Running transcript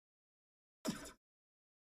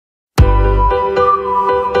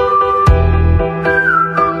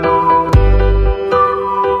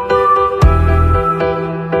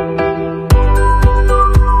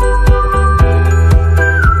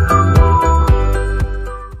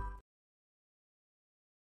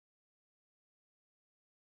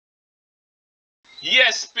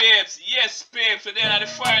Yes, babes. Yes, babes. We're there at the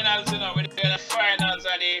finals, you know. We're there at the finals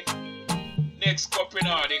of the next cup, you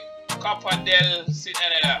know. The Copa del the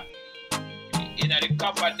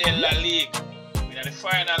Copa del Ligue. We're at the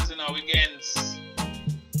finals, you know, against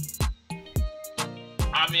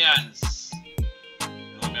Amiens. You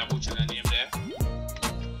know me, I butchered the name there.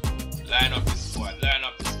 Line up the squad.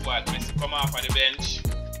 Messi come off of the bench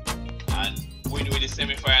and win with the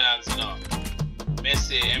semi-finals, you know.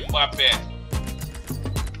 Messi, Mbappe,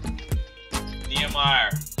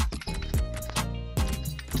 Neymar,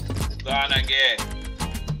 gone again,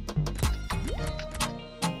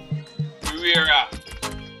 Pereira,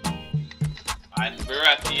 and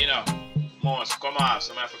Verratti, you know. Must come off,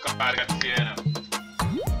 so I have to come back at the you know.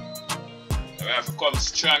 We have to come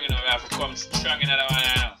strong, you know. We have to come strong in that one,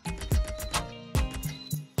 you know.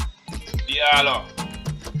 Diallo,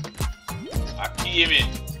 Hakimi,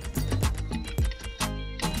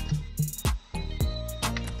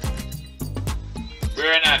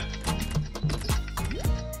 Bernard,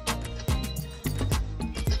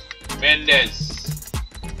 Mendes,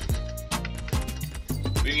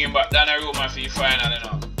 bring him back down the room for the final, you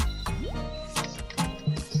know.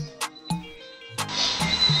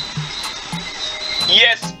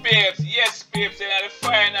 Yes, babes, they're at the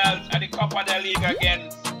finals at the Copa del Ligue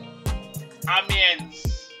against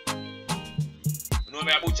Amiens. You know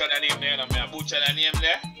me, I butchered the name there, but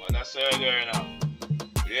that's all there, you know.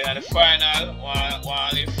 We're at the final,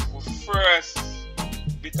 one the first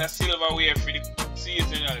bit of silverware for the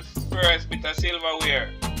season, you know, the first bit of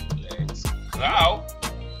silverware. Let's go.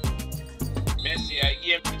 Messi, I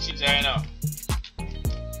game pitches, you know.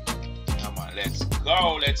 Come on, let's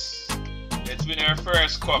go. Let's win our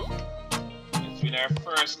first cup. Let's win our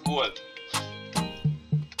first goal.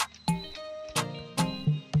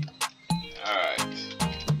 Alright.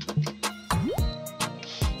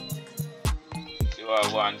 See what I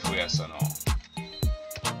want for you, so now.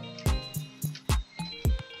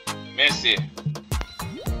 Messi.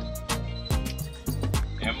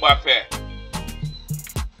 Mbappe.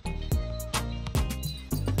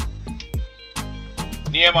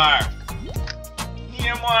 Neymar.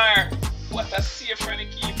 What a save from the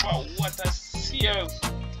keeper. What a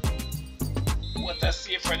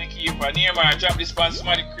save from the keeper. Neymar, drop this on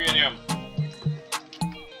somebody's cranium.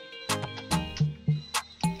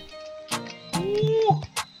 Ooh.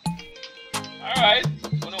 Alright.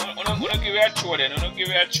 Wanna give you a throw then.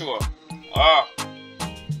 Oh.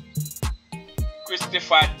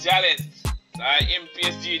 Christopher Jallet. So him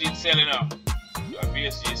PSG did sell him now. So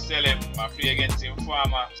PSG sell him. I play against him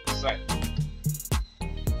farmer side.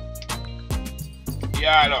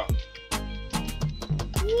 Yeah, no.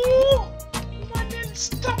 Ooh. Man, then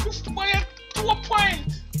stop this boy at 2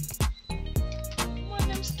 point. Man,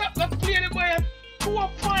 them stop that play the boy at 2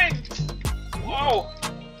 point. Wow.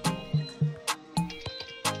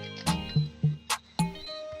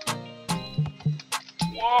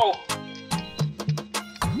 Wow.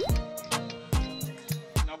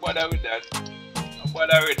 No bother with that.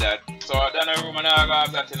 So down the room and I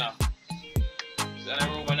have that, you know. Down the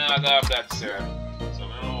room and I have that, sir. So I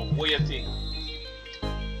don't know what you think.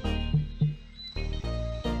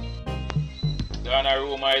 Down the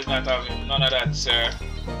room is not having none of that, sir.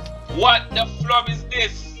 What the flub is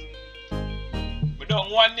this? We done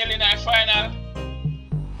 1-0 in the final.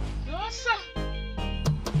 No,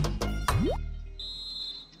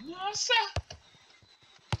 sir.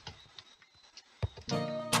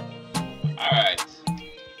 Alright.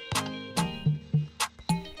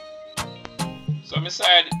 So,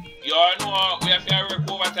 beside, you all know we have to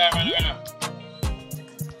work overtime and you know.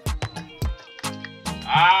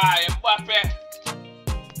 Mbappe.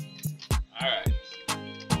 Alright.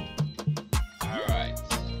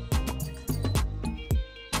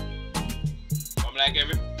 I'm like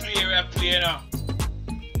every player I play now.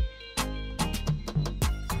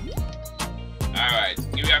 Alright,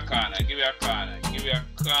 give me a corner.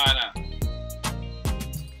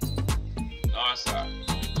 No, sir.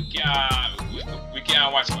 We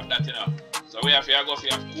can't watch that, you know. So we have to go for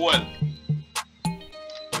a goal.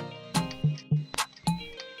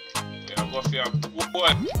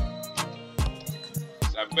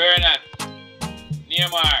 So Bernard,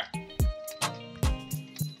 Neymar.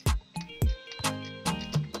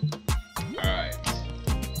 Alright.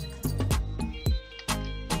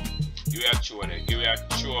 Give me a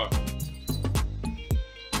chore.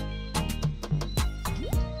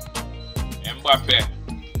 Mbappe.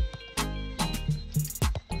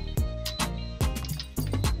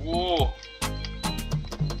 Whoa.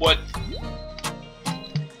 But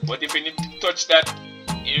if he didn't touch that,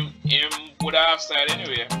 him would have offside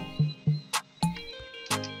anyway.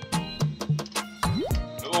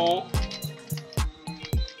 2.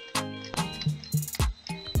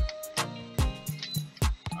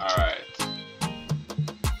 Alright.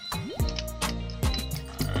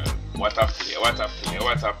 What a play, what a play,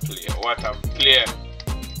 what a play, what a play.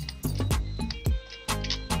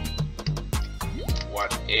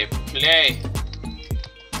 What a play.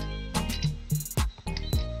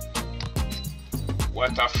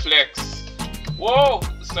 What a flex. Whoa!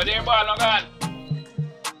 So the ball no gone.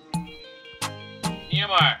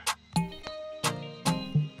 Neymar.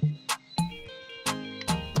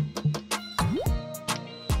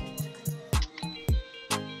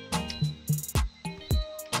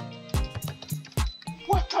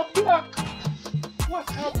 What a block! What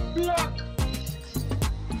a block!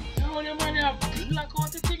 How the man have block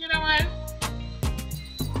out the thing in the man?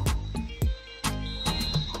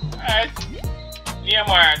 Alright.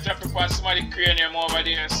 Neymar, drop it on somebody cranium over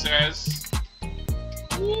there, sirs.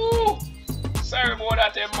 Woo! Sorry about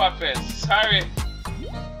that, Mbappe. Sorry.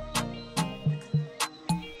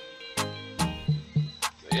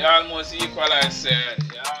 So you almost equalize, sir.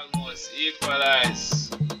 You almost equalize.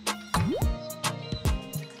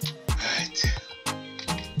 Right.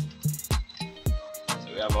 So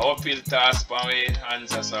we have an uphill task for my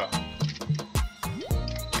hands or so.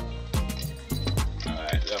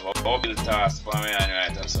 Alright, we have a uphill task for my hand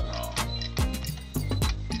right or so now.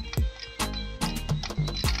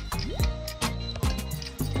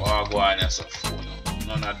 Oh, go on, that's a fool.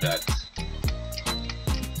 None of that.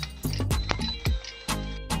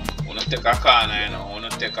 Wanna take a corner, you know. Wanna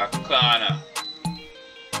take a corner.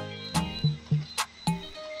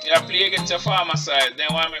 You play against your farmer side, then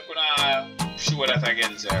why make you show that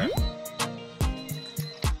against her?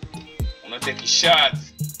 Wanna take a shot.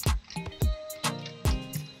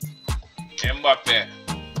 Mbappe.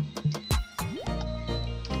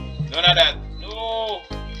 None of that. No.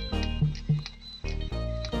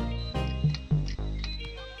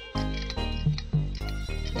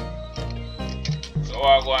 So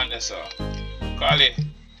I go on this, sir. Call it.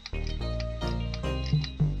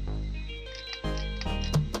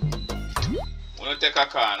 I want to take a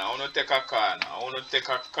corner. I want to take a corner. I want to take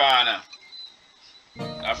a corner.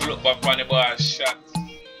 I have to look back on the ball shot.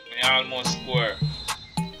 I almost score.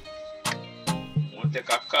 I want to take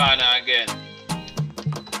a corner again.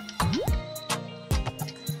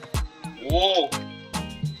 Whoa!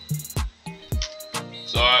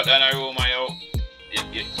 So Donnarumma,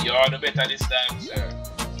 you are the better this time, sir.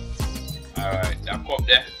 Alright, that cup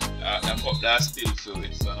there, that cup that's still filled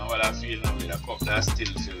it. So now what I feel now, the cup that's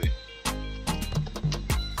still filled it.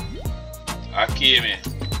 Hakimi,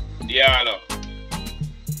 Diallo,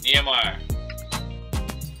 Neymar,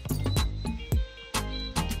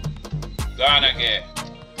 gone again.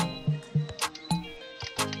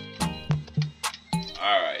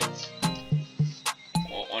 Alright. I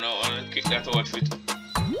want to kick that out with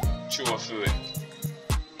throw through it.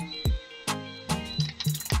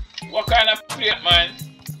 What kind of plate, man?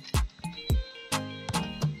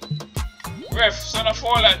 Ref, son of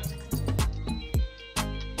all that.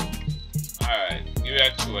 Alright, give it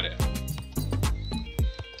a throw there.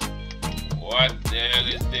 What the hell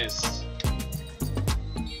is this?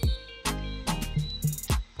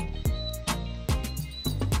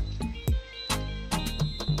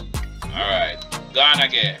 Alright, gone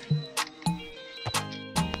again.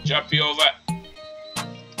 Drop you over.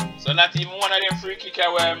 So not even one of them free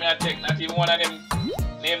kicker where I take, not even one of them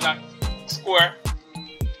name that score.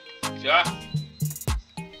 Sure?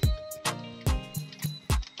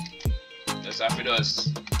 Just have to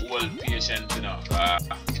just hold patient, you know.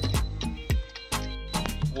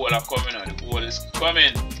 Goal are coming now, the goal is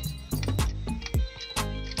coming.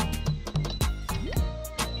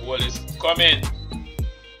 Goal is coming.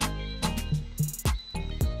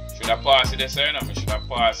 Should have passed it there, sir? I should have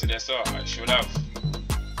passed it there, sir. I should have.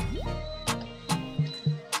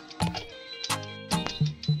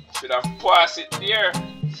 Should have passed it there.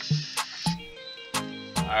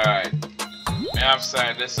 Alright. I have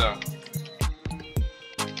side this, sir.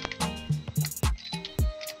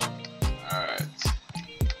 Alright.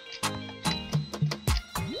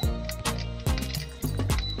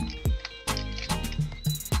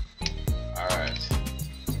 Alright.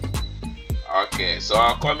 Okay, so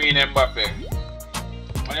I'll come in Mbappe.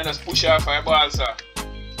 And you just push off my ball, sir.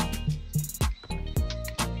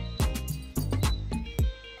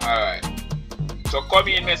 Alright. So come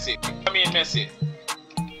in Messi. Come in Messi.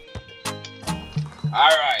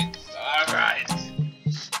 Alright. Alright.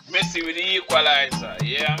 Messi with the equalizer.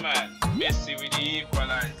 Yeah, man. Messi with the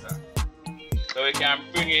equalizer. So we can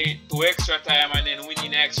bring it to extra time and then win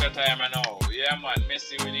in extra time and all. Yeah, man.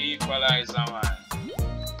 Messi with the equalizer, man.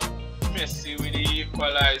 Messi with the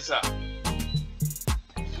equalizer.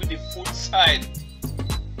 With the foot side.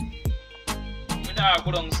 We not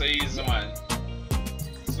go down so easy, man.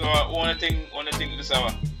 So only thing this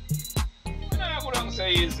hour. We not go down so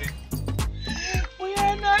easy. We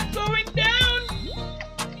are not going down.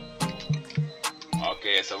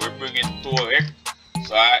 Okay, so we're bringing 2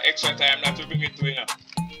 so extra time not to bring it to, you know.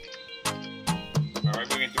 We're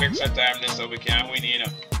bringing 2 extra time then so we can win, you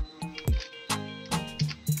know.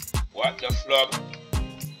 What the flop?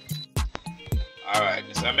 Alright,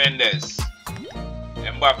 Mr. Mendes,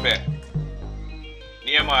 Mbappe,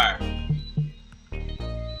 Neymar.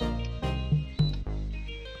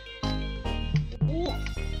 Ooh.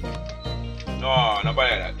 No,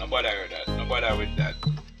 nobody that. Nobody with that. Nobody with that.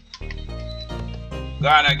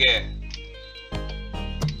 Gone again.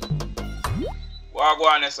 What go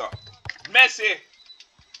on, sir? Messi.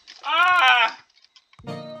 Ah.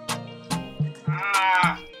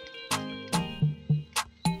 Ah.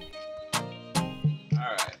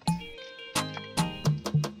 Alright.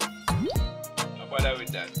 No bother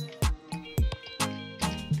with that.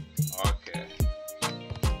 Okay.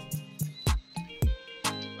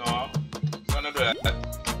 No. Don't do that.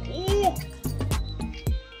 Ooh.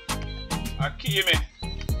 Akimi.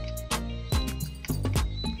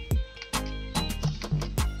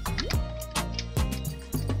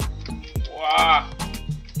 Wow.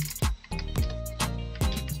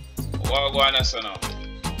 What go on, sir, now?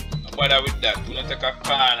 No bother with that. Do not take a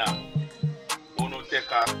corner. Do not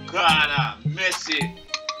take a corner. Messi.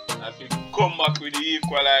 If you come back with the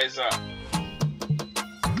equalizer.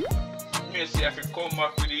 Messi, if you come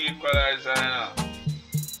back with the equalizer, you know.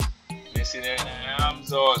 Messi, then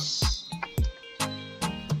arms us.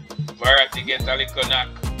 Variety get a little knock.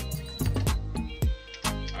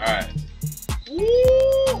 Alright.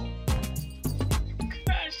 Woo!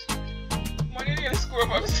 Gosh. Man, you need to score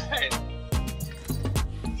up upside.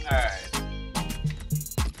 Alright.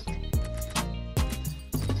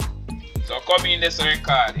 So come in this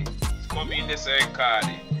Ricardi. Come in this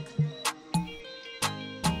Ricardi.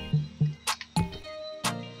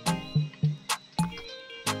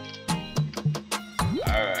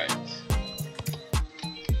 Alright.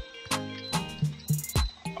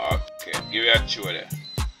 Okay, give it a chew there.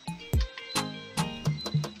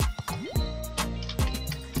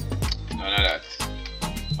 None of that.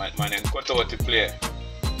 Man, then cut out the play.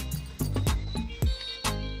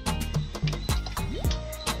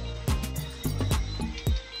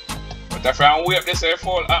 But if I wait this way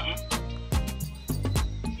fall happen.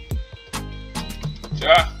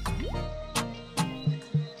 Sure.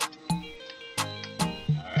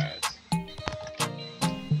 Alright.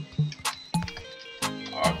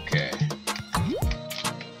 Okay.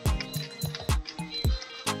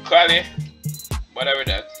 Kali. Bother with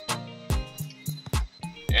that.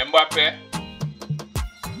 Mbappe.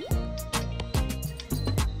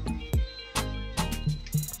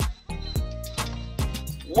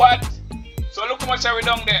 What? So look how much are we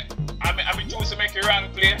down there. I'm choose to make a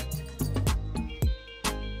wrong play.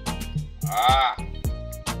 Ah.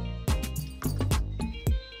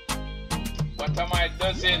 What am I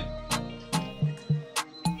doing?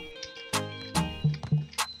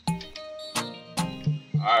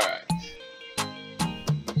 Alright.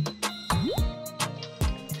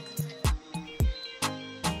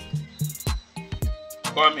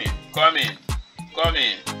 Come in, come in, come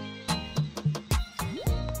in.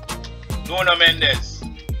 Nuno Mendes.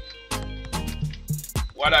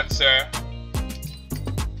 What that, sir?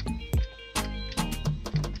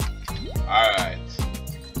 Alright.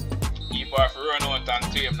 Keep off run out and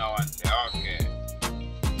claim now and say, okay.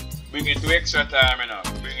 Bring it to extra time, you know.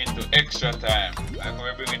 Bring it to extra time. Like when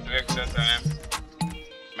we bring it to extra time,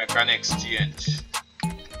 make an exchange.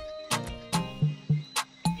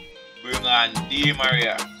 Bring on Di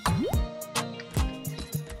Maria.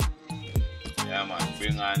 Yeah, man.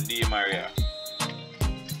 Bring on Di Maria.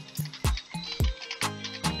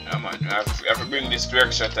 Yeah, man. We have to bring this to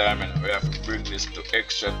extra time, you know. We have to bring this to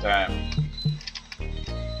extra time.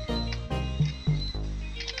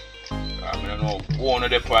 I don't know. One of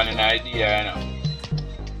the plan an idea, you know.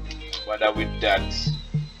 Bother with that.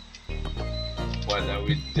 Bother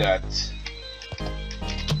with that.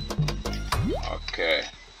 Okay.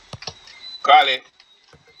 Kali.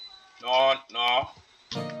 No, no.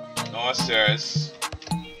 No, sirs.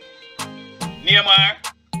 Neymar.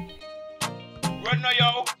 Run now,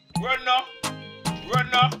 yo. Run now. Run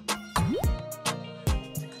now.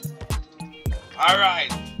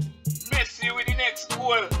 Alright. Messi with the next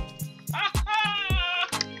goal.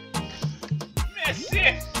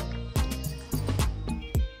 Messi.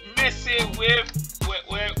 Messi, we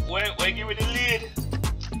give it the lead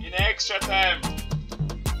in the extra extra time.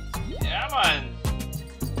 Yeah, man.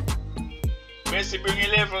 Messi bring a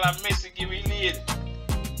level and Messi give a lead.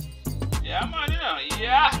 Yeah, man, you know.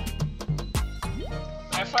 Yeah.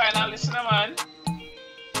 My final listener, man.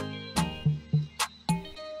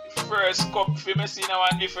 First cup for Messi in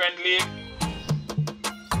one different league.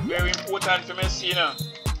 Very important for Messi, you know.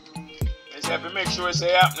 Messi have to make sure it's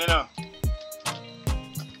happening, you know.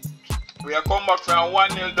 We are come back from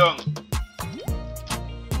 1-0 down.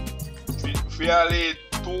 We are lead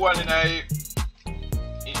 2-1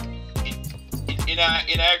 in a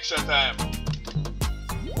extra time.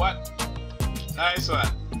 What? Nice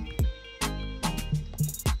one.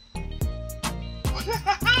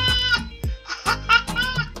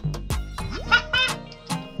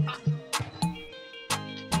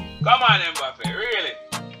 Come on, Mbappe, really?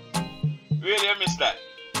 Really, you missed that?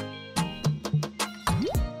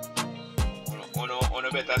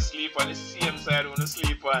 You better sleep on the same side when you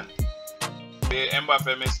sleep on.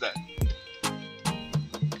 Mbappe missed that.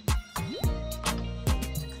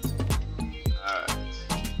 Alright.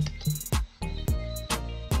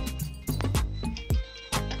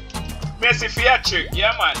 Messi for the trick,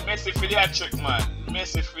 yeah man. Messi for the trick, man.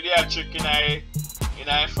 Messi for the trick in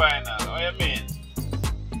a final. What you mean?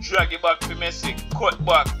 Drag it back to Messi, cut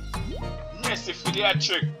back. Messi for the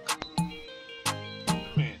trick.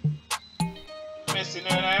 Messi no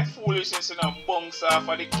foolishness, you know, bounce off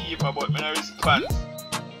of the keeper, but me no response.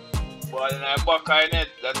 But in the back of the net,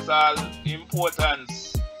 that's all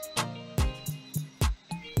importance.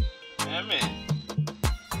 Yeah, man.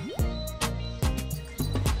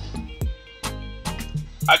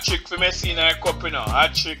 A trick for Messi in the cup, you know. A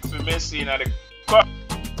trick for Messi in the cup.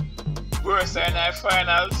 Worse in the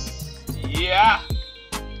finals. Yeah.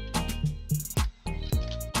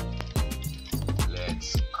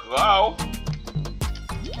 Let's go.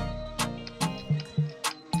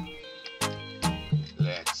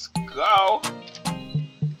 Let's go.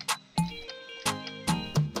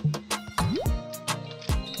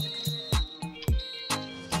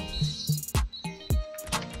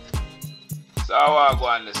 So how I go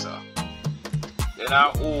on this up? Then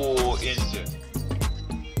I'm injured.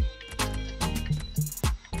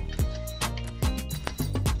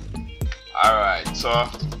 Alright, so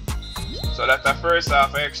that's the first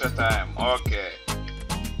half extra time. Okay.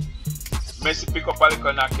 Messi pick up a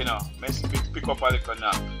little knock, you know. Messi pick up a little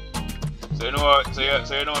knock. So you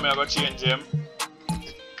know me I go change him.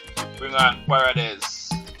 Bring on Paredes.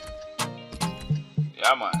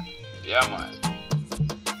 Yeah man. Yeah man.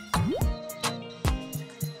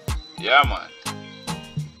 Yeah man.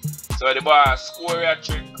 So the boy score a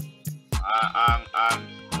trick and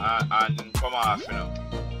come off, you know.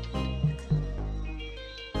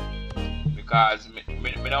 Because me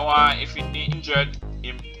don't want, if he injured,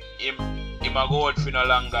 him a go out for no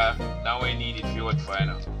longer than we need it for out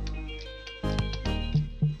final.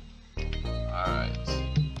 Alright.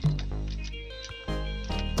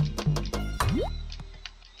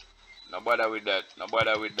 No bother with that. No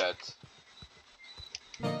bother with that.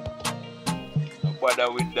 No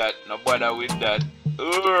bother with that. No bother with that.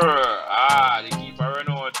 The keeper run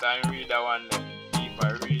out and read that one there.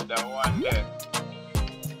 Keeper read that one there.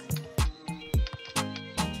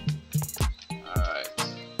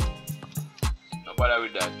 No bother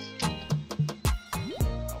with that.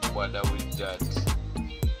 No bother with that.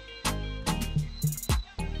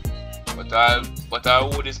 But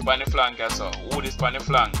I'll hold this on the flank, so hold this on the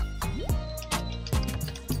flank.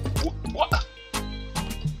 What?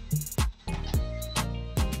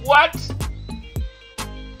 What?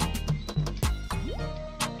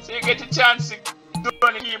 So you get a chance to do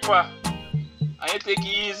on the keeper and you take it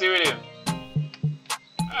easy with him.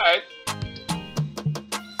 Alright.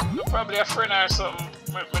 Probably a friend or something.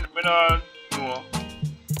 I don't know.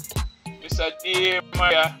 Mr. D.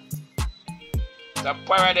 Maria. The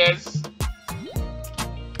Paredes.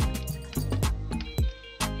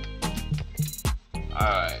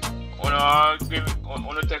 Alright. Wanna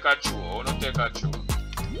take a through. Wanna take a through.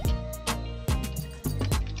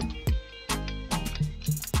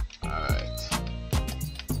 Alright.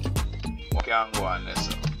 We can go on this.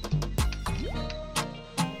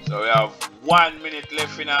 So we have 1 minute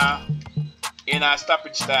left in our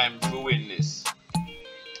stoppage time to win this.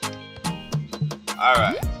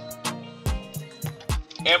 Alright.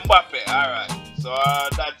 Mbappe, alright. So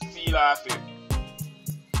that's seal off it.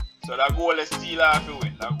 So that goal is seal off to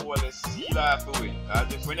win. That goal is seal off to win.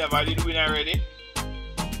 Because if we never did win already,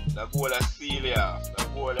 the goal is seal it off. The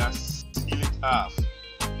goal is seal it off.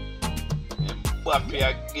 Mbappe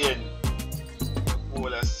again. The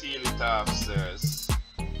goal is seal it off, sirs.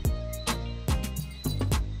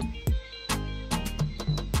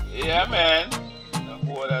 Yeah, man. The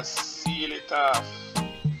whole seal it off.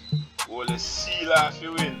 Whole seal off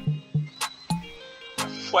you win.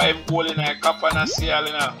 5 goals in a cup and a seal,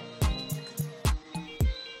 you know.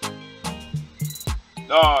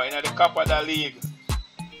 No, in the cup of the league.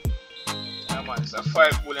 Yeah, man, it's a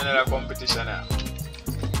 5 goals in the competition now.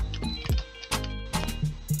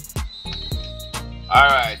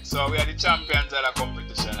 Alright, so we are the champions of the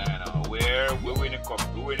competition now. Where we win the cup,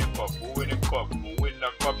 we win the cup, we win the cup, we win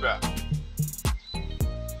the cup, yeah.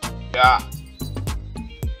 Yeah.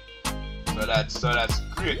 So that's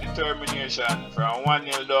great determination from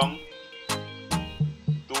 1-0 down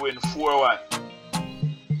to win 4-1.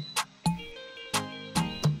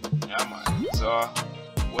 Yeah, man. So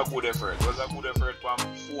what good effort? Was a good effort from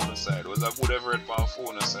phone side. Was a good effort from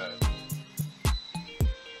phone side.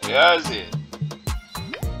 Yes it.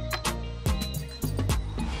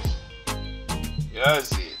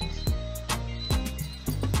 Yes it.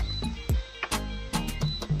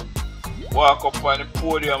 Walk up on the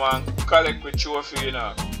podium and collect with trophy, you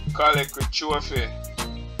know. Collect with trophy.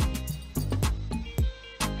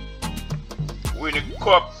 Win the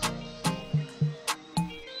cup.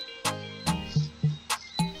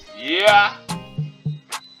 Yeah.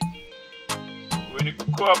 Win the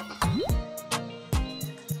cup.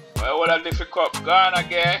 Well, what a difficult cup. Gone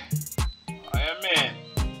again. I am in.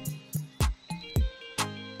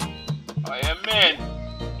 I am in.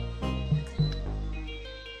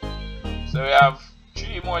 So we have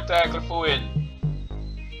 3 more titles for win.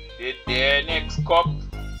 The next cup,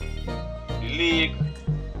 the league,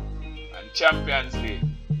 and Champions League.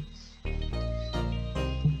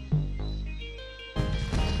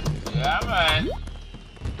 Yeah, man.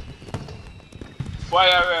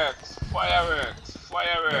 Fireworks, fireworks,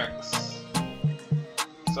 fireworks.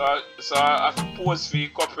 So I have to post for the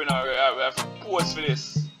cup, you know. We have to post for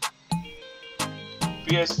this.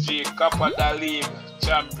 PSG Cup of the League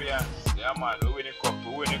champions. Yeah, man, we win the cup,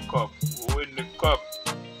 we win the cup, we win the cup.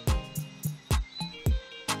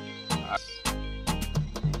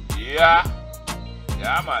 Yeah.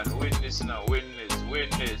 Yeah, man, win this now, win this, win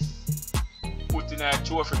this. Put in a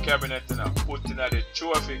trophy cabinet now, put in a the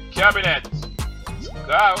trophy cabinet. Let's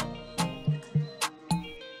go.